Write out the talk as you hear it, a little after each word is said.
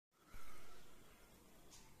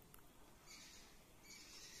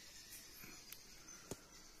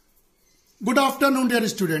Good afternoon, dear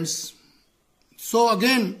students. So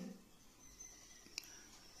again,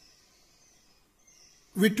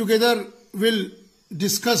 we together will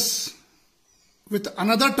discuss with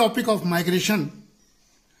another topic of migration.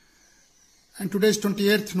 And today is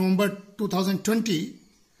 28th November 2020.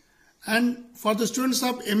 And for the students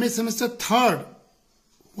of MA semester 3rd,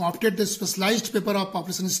 who opted the specialized paper of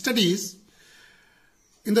population studies,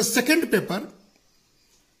 in the second paper,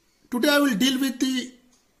 today I will deal with the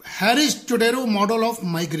Harris-Todarro model of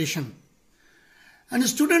migration. And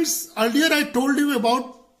students, earlier I told you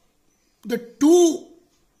about the two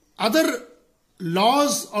other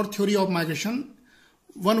laws or theory of migration.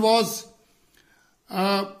 One was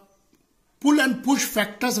pull and push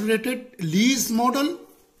factors related Lee's model,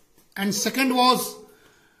 and second was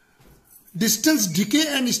distance decay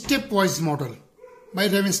and stepwise model by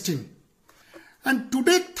Ravenstein. And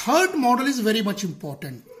today third model is very much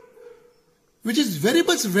important, which is very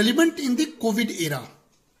much relevant in the COVID era.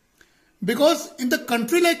 Because in the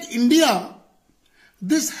country like India,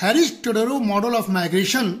 this Harris-Todarro model of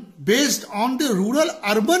migration based on the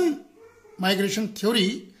rural-urban migration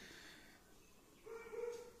theory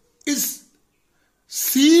is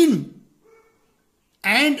seen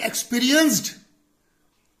and experienced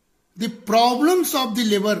the problems of the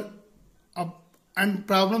labor and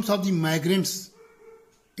problems of the migrants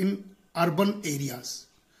in urban areas.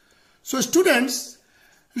 So students,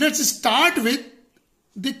 let's start with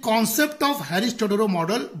the concept of Harris-Todarro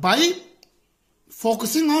model by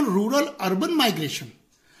focusing on rural-urban migration.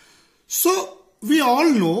 So we all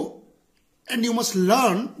know, and you must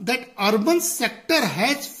learn, that urban sector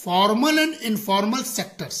has formal and informal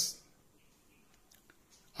sectors.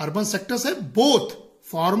 Urban sectors have both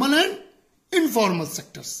formal and informal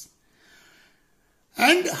sectors.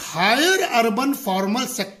 And higher urban formal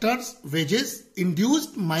sectors wages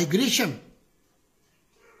induced migration.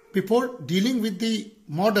 Before dealing with the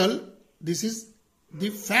model, this is the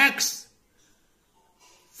facts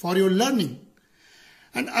for your learning.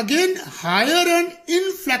 And again, higher and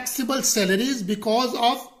inflexible salaries because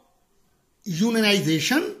of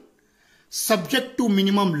unionization, subject to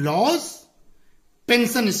minimum laws,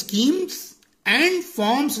 pension schemes, and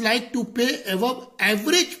firms like to pay above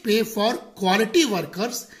average pay for quality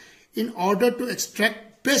workers in order to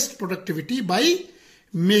extract best productivity by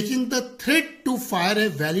making the threat to fire a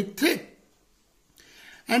valid threat.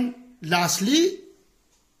 And lastly,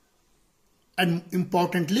 and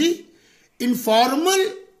importantly,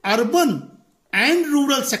 informal urban and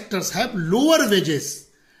rural sectors have lower wages,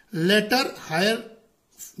 latter higher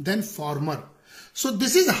than former. So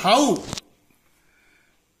this is how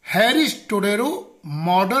Harris-Todarro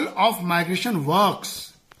model of migration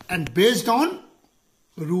works, and based on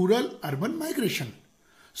rural-urban migration.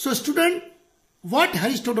 So student, what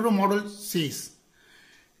Harris-Todarro model says?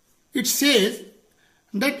 It says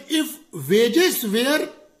that if wages were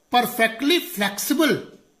perfectly flexible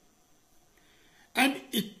and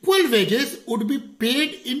equal wages would be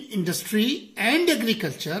paid in industry and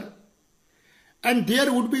agriculture, and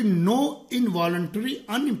there would be no involuntary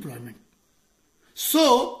unemployment.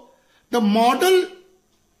 So the model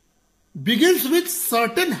begins with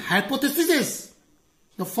certain hypotheses.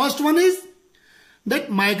 The first one is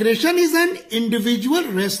that migration is an individual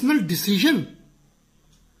rational decision.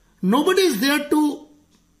 Nobody is there to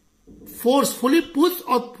forcefully push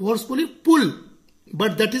or forcefully pull,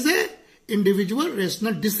 but that is an individual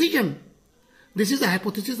rational decision. This is a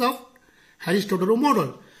hypothesis of Harris-Todarro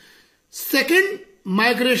model. Second,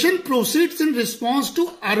 migration proceeds in response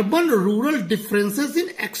to urban-rural differences in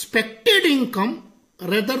expected income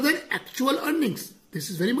rather than actual earnings.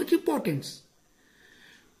 This is very much important.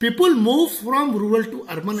 People move from rural to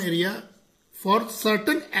urban area for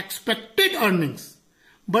certain expected earnings,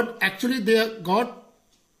 but actually they got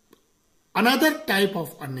another type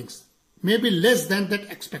of earnings, maybe less than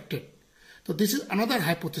that expected. So this is another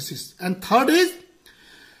hypothesis. And third is,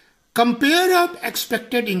 compare of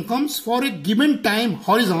expected incomes for a given time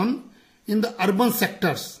horizon in the urban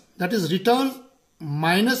sectors, that is return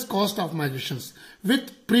minus cost of migrations,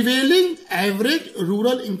 with prevailing average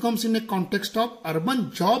rural incomes in a context of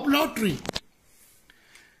urban job lottery.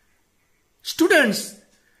 Students,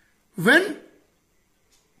 when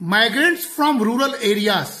migrants from rural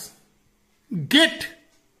areas get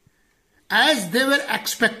as they were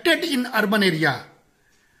expected in urban area,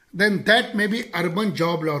 then that may be urban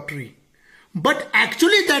job lottery. But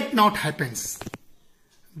actually that not happens.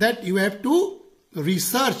 That you have to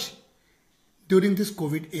research during this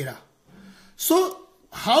COVID era. So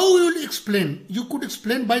how you will explain? You could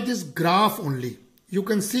explain by this graph only. You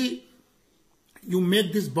can see, you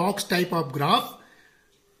make this box type of graph,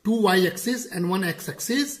 two y-axis and one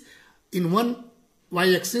x-axis. in one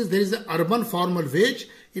y-axis there is a urban formal wage,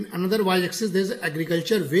 in another y-axis there is a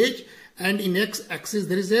agriculture wage, and in x-axis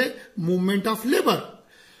there is a movement of labor.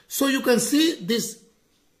 So you can see this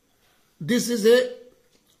is a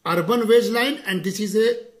urban wage line and this is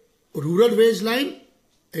a rural wage line,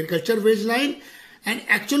 agriculture wage line, and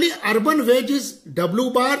actually urban wage is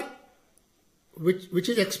W bar, which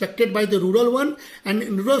is expected by the rural one, and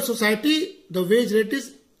in rural society the wage rate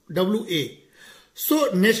is WA.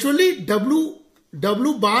 So naturally W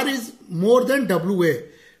bar is more than WA.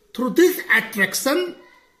 Through this attraction,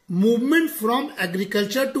 movement from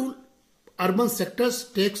agriculture to urban sectors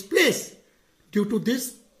takes place due to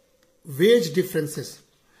this wage differences.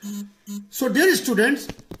 So dear students,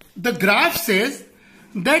 the graph says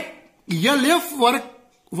that LF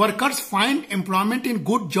workers find employment in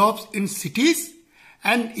good jobs in cities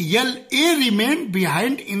and LA remain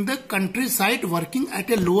behind in the countryside working at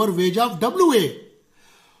a lower wage of WA.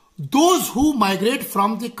 Those who migrate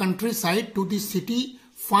from the countryside to the city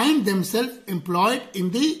find themselves employed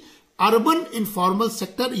in the urban informal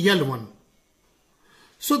sector L1.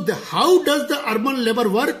 So how does the urban labor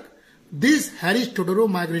work? This Harris-Todarro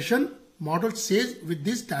migration model says with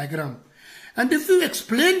this diagram. And if you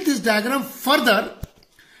explain this diagram further,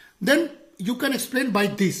 then you can explain by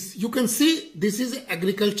this. You can see this is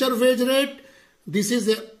agriculture wage rate, this is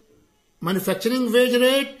a manufacturing wage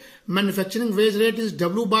rate. Manufacturing wage rate is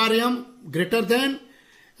W bar M greater than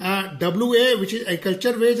WA, which is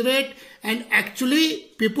agriculture wage rate, and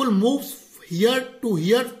actually people move here to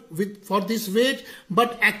here for this wage,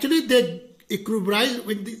 but actually they equilibrize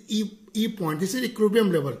with the E point. This is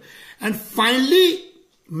equilibrium level, and finally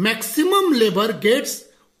maximum labor gets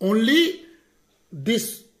only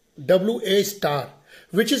this WA star,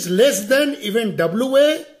 which is less than even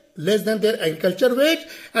WA, less than their agriculture wage,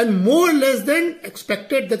 and more less than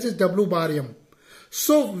expected, that is W bar M.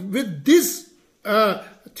 So with this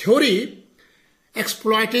theory,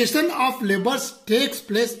 exploitation of labor takes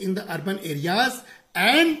place in the urban areas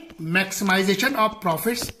and maximization of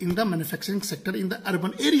profits in the manufacturing sector in the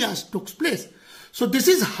urban areas took place. So this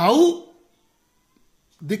is how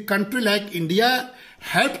the country like India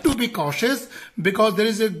have to be cautious, because there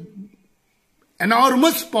is a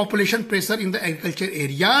enormous population pressure in the agriculture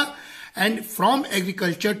area, and from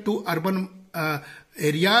agriculture to urban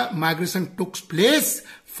area migration took place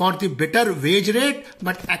for the better wage rate,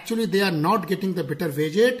 but actually they are not getting the better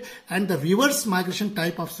wage rate, and the reverse migration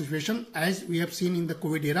type of situation, as we have seen in the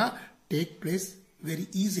COVID era, take place very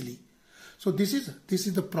easily. So this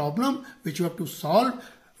is the problem which you have to solve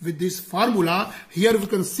with this formula. Here we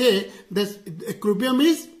can say that equilibrium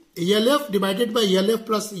is LF divided by LF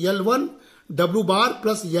plus L1 W bar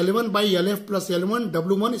plus L1 by LF plus L1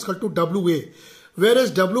 W1 is equal to WA, whereas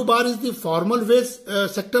W bar is the formal wage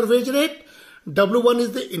sector wage rate, W1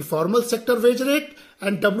 is the informal sector wage rate,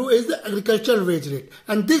 and WA is the agricultural wage rate.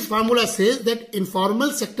 And this formula says that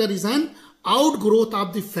informal sector is an outgrowth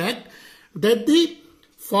of the fact that the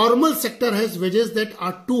formal sector has wages that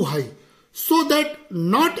are too high, so that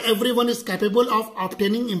not everyone is capable of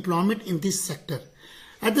obtaining employment in this sector.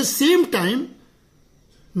 At the same time,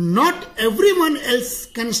 not everyone else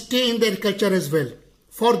can stay in the agriculture as well.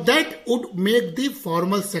 For that would make the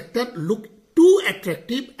formal sector look too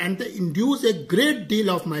attractive and induce a great deal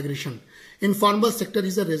of migration. Informal sector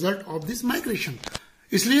is a result of this migration.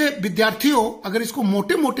 इसलिए विद्यार्थियों, अगर इसको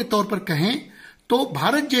मोटे मोटे तौर पर कहें तो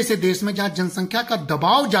भारत जैसे देश में जहां जनसंख्या का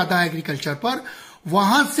दबाव ज्यादा है एग्रीकल्चर पर,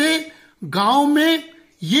 वहां से गांव में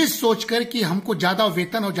ये सोचकर कि हमको ज्यादा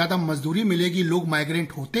वेतन और ज्यादा मजदूरी मिलेगी लोग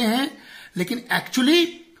माइग्रेंट होते हैं, लेकिन एक्चुअली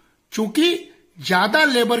चूंकि ज्यादा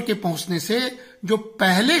लेबर के पहुंचने से जो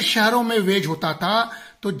पहले शहरों में वेज होता था,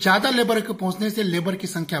 तो ज्यादा लेबर के पहुंचने से लेबर की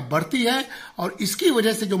संख्या बढ़ती है, और इसकी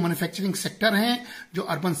वजह से जो मैन्युफैक्चरिंग सेक्टर हैं, जो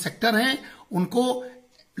अर्बन सेक्टर हैं, उनको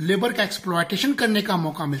लेबर का एक्सप्लॉयटेशन करने का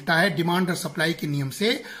मौका मिलता है डिमांड और सप्लाई के नियम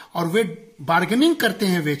से, और वे बार्गेनिंग करते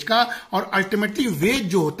हैं वेज का, और अल्टीमेटली वेज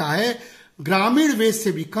जो होता है ग्रामीण वेज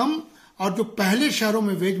से भी कम, और जो पहले शहरों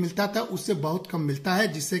में वेज मिलता था उससे बहुत कम मिलता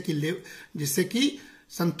है, जिससे कि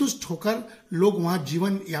संतुष्ट होकर लोग वहां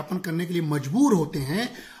जीवन यापन करने के लिए मजबूर होते हैं।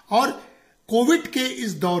 और कोविड के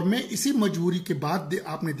इस दौर में इसी मजबूरी के बाद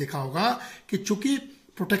आपने देखा होगा कि चूंकि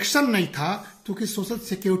प्रोटेक्शन नहीं था, क्योंकि सोशल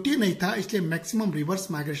सिक्योरिटी नहीं था, इसलिए मैक्सिमम रिवर्स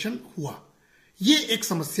माइग्रेशन हुआ। ये एक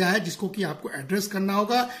समस्या है जिसको कि आपको एड्रेस करना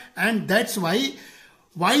होगा, and that's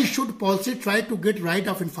why should policy try to get right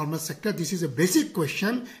of informal sector? This is a basic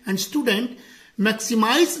question, and student,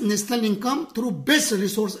 maximize national income through best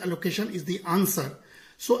resource allocation is the answer.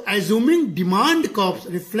 So assuming demand curves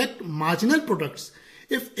reflect marginal products,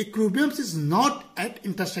 If equilibrium is not at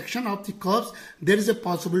intersection of the curves, there is a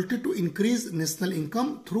possibility to increase national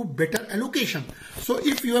income through better allocation. So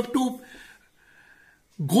if you have to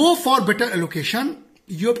go for better allocation,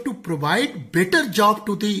 you have to provide better job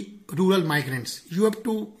to the rural migrants. You have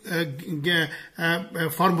to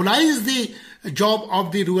formalize the job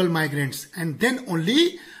of the rural migrants, and then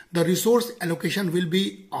only the resource allocation will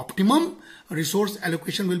be optimum. Resource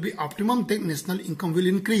allocation will be optimum, then national income will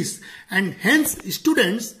increase. And hence,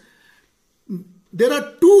 students, there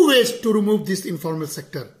are two ways to remove this informal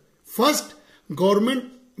sector. First,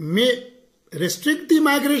 government may restrict the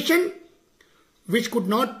migration, which could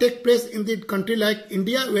not take place in the country like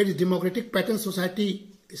India, where the democratic pattern society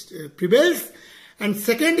prevails. And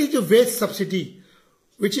second is a wage subsidy,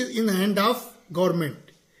 which is in the hand of government.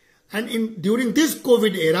 And during this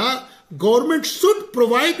COVID era, government should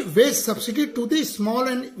provide wage subsidy to the small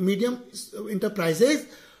and medium enterprises.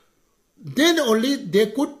 Then only they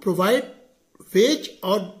could provide wage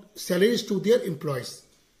or salaries to their employees.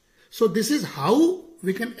 So this is how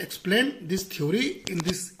we can explain this theory in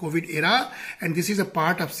this COVID era, and this is a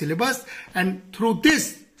part of syllabus. And through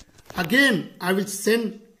this, again, I will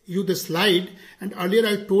send you the slide. And earlier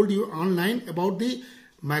I told you online about the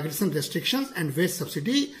migration restrictions and wage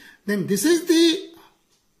subsidy. Then this is the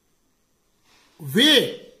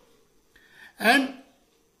way, and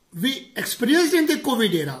we experienced in the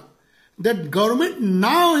COVID era that government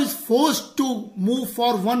now is forced to move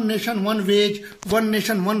for one nation, one wage, one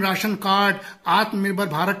nation, one ration card, Atmanirbhar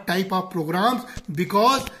Bharat type of programs,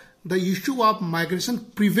 because the issue of migration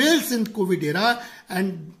prevails in COVID era,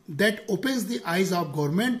 and that opens the eyes of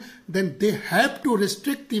government. Then they have to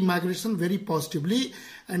restrict the migration very positively,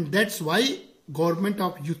 and that's why government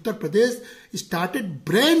of Uttar Pradesh started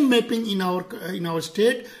brain mapping in our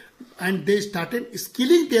state, and they started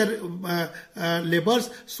skilling their laborers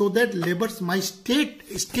so that laborers might stay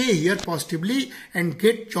here positively and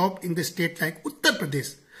get job in the state like Uttar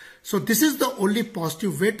Pradesh. So this is the only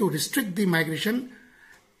positive way to restrict the migration,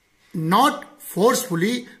 not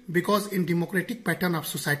forcefully, because in democratic pattern of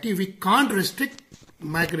society we can't restrict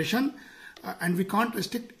migration and we can't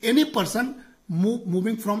restrict any person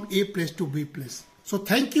moving from A place to B place. So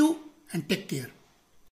thank you and take care.